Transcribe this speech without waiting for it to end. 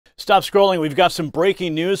Stop scrolling. We've got some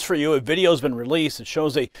breaking news for you. A video has been released. It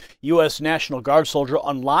shows a U.S. National Guard soldier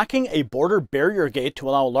unlocking a border barrier gate to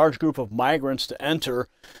allow a large group of migrants to enter.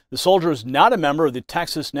 The soldier is not a member of the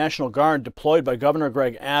Texas National Guard deployed by Governor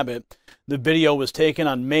Greg Abbott. The video was taken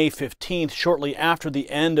on May 15th, shortly after the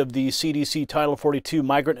end of the CDC Title 42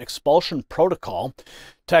 migrant expulsion protocol.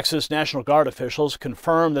 Texas National Guard officials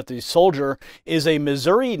confirmed that the soldier is a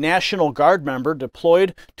Missouri National Guard member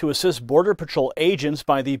deployed to assist Border Patrol agents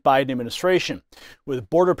by the Biden administration. With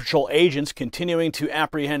Border Patrol agents continuing to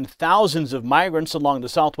apprehend thousands of migrants along the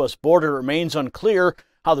southwest border, it remains unclear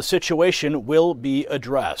how the situation will be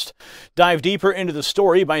addressed. Dive deeper into the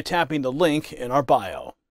story by tapping the link in our bio.